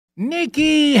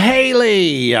Nikki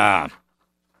Haley.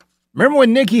 Remember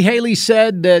when Nikki Haley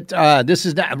said that this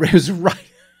is not, it was right.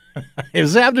 It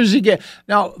was after she get.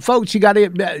 Now, folks, you got to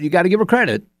give her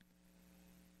credit.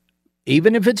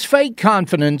 Even if it's fake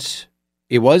confidence,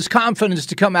 it was confidence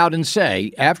to come out and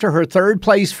say, after her third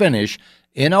place finish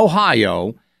in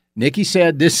Ohio, Nikki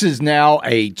said this is now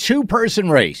a two-person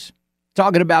race.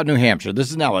 Talking about New Hampshire, this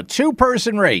is now a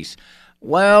two-person race.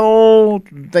 Well,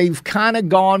 they've kind of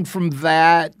gone from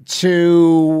that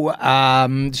to,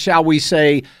 shall we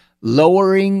say,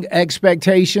 lowering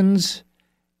expectations.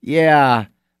 Yeah.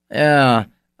 I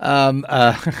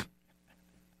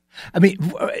mean,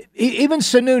 even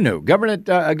Sununu, Governor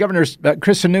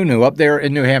Chris Sununu up there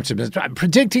in New Hampshire, is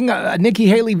predicting a Nikki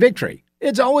Haley victory.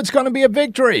 It's going to be a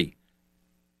victory.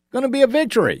 Going to be a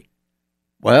victory.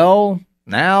 Well,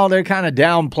 now they're kind of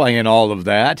downplaying all of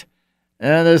that.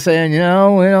 And they're saying,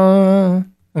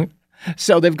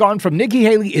 So they've gone from Nikki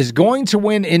Haley is going to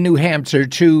win in New Hampshire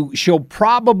to she'll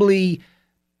probably,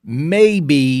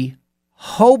 maybe,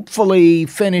 hopefully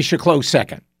finish a close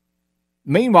second.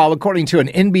 Meanwhile, according to an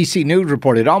NBC News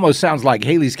report, it almost sounds like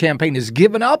Haley's campaign has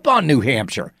given up on New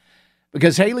Hampshire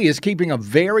because Haley is keeping a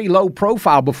very low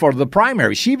profile before the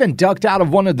primary. She even ducked out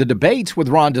of one of the debates with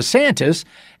Ron DeSantis,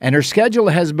 and her schedule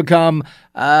has become,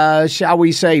 shall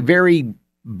we say, very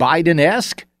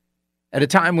Biden-esque at a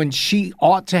time when she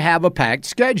ought to have a packed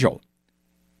schedule.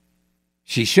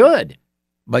 She should,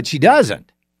 but she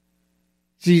doesn't.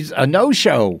 She's a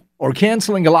no-show or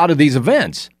canceling a lot of these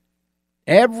events.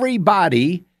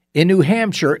 Everybody in New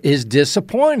Hampshire is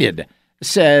disappointed,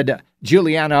 said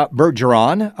Juliana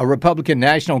Bergeron, a Republican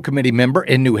National Committee member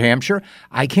in New Hampshire.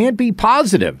 I can't be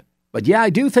positive, but yeah,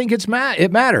 I do think it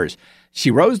matters.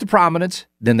 She rose to prominence,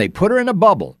 then they put her in a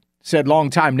bubble, said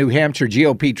longtime New Hampshire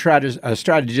GOP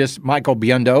strategist Michael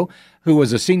Biondo, who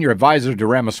was a senior advisor to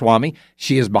Ramaswamy.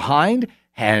 She is behind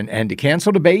and to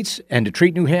cancel debates and to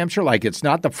treat New Hampshire like it's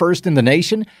not the first in the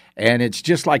nation and it's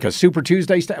just like a Super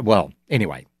Tuesday. Well,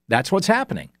 anyway, that's what's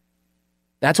happening.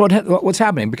 That's what's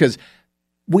happening because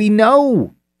we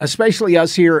know, especially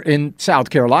us here in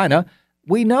South Carolina,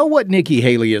 we know what Nikki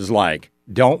Haley is like,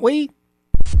 don't we?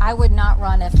 I would not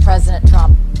run if President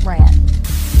Trump ran.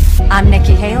 I'm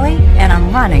Nikki Haley, and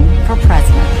I'm running for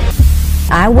president.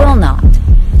 I will not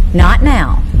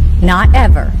now, not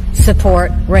ever,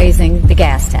 support raising the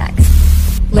gas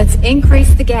tax. Let's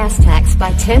increase the gas tax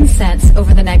by 10 cents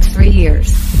over the next 3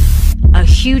 years. A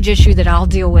huge issue that I'll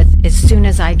deal with as soon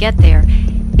as I get there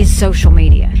is social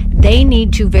media. They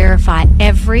need to verify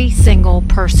every single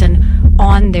person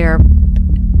on their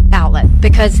outlet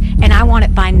and I want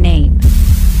it by name.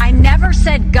 I never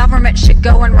said government should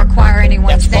go and require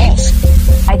anyone's name.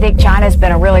 I think China's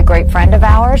been a really great friend of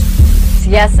ours.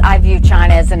 Yes, I view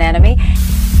China as an enemy.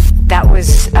 That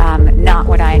was not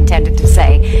what I intended to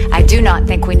say. I do not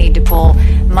think we need to pull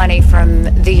money from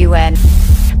the UN.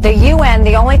 The UN,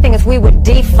 the only thing is we would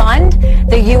defund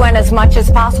the UN as much as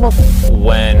possible.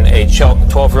 When a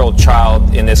 12-year-old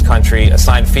child in this country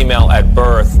assigned female at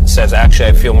birth says, actually,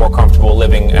 I feel more comfortable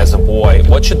living as a boy,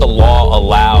 what should the law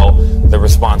allow the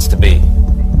response to be?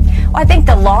 Well, I think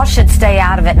the law should stay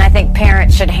out of it, and I think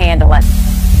parents should handle it.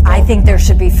 I think there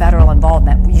should be federal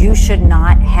involvement. You should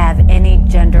not have any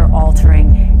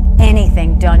gender-altering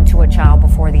anything done to a child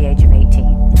before the age of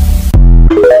 18.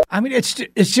 I mean, it's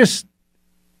just...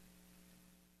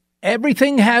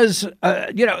 Everything has,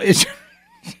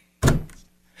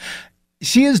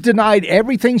 she has denied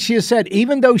everything she has said,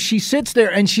 even though she sits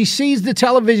there and she sees the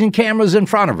television cameras in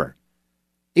front of her,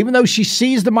 even though she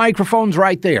sees the microphones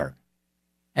right there.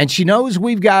 And she knows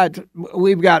we've got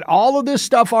all of this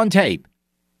stuff on tape.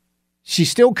 She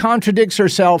still contradicts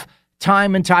herself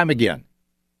time and time again.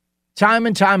 Time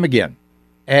and time again.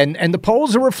 And the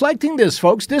polls are reflecting this,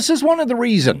 folks. This is one of the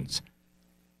reasons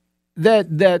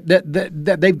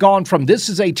that they've gone from this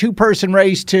is a two-person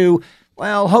race to,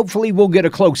 well, hopefully we'll get a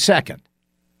close second.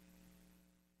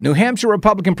 New Hampshire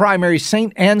Republican primary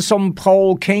St. Anselm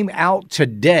poll came out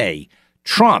today.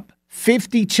 Trump,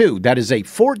 52. That is a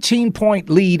 14-point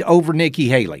lead over Nikki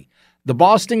Haley. The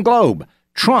Boston Globe,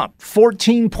 Trump,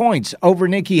 14 points over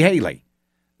Nikki Haley.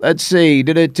 Let's see.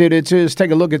 Let's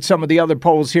take a look at some of the other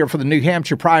polls here for the New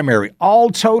Hampshire primary. All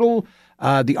total,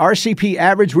 the RCP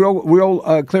average,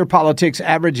 Real Clear Politics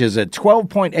average is at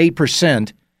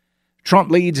 12.8%. Trump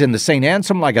leads in the St.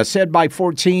 Anselm, like I said, by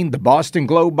 14. The Boston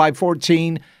Globe by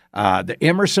 14. The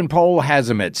Emerson poll has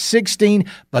him at 16.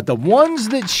 But the one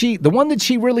that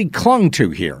she really clung to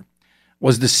here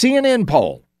was the CNN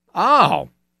poll. Oh,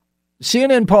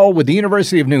 CNN poll with the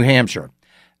University of New Hampshire.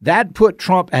 That put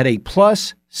Trump at a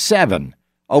 +7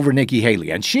 over Nikki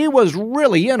Haley. And she was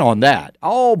really in on that.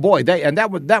 Oh, boy.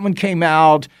 That one came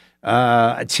out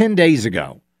 10 days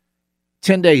ago.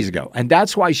 10 days ago. And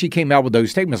that's why she came out with those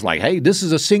statements like, hey, this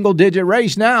is a single-digit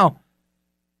race now.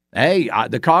 Hey,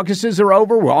 the caucuses are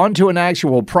over. We're on to an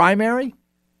actual primary.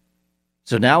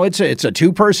 So now it's a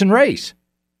two-person race.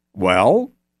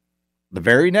 Well, the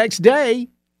very next day,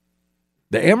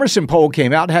 the Emerson poll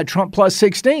came out and had Trump plus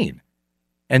 16.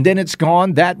 And then it's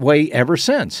gone that way ever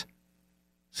since.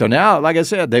 So now, like I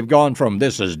said, they've gone from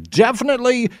this is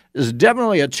definitely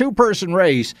a two-person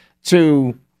race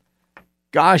to,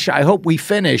 gosh, I hope we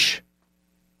finish.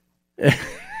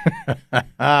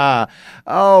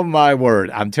 Oh, my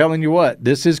word. I'm telling you what,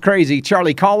 this is crazy.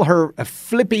 Charlie, call her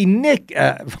Flippy Nick.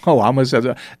 I almost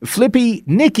said Flippy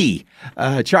Nikki.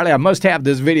 Charlie, I must have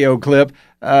this video clip.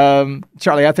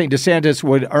 Charlie, I think DeSantis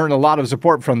would earn a lot of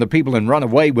support from the people and run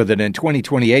away with it in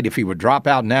 2028 if he would drop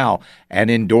out now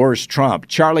and endorse Trump.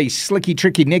 Charlie, Slicky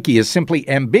Tricky Nikki is simply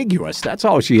ambiguous. That's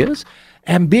all she is.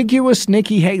 Ambiguous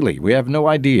Nikki Haley. We have no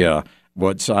idea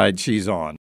what side she's on.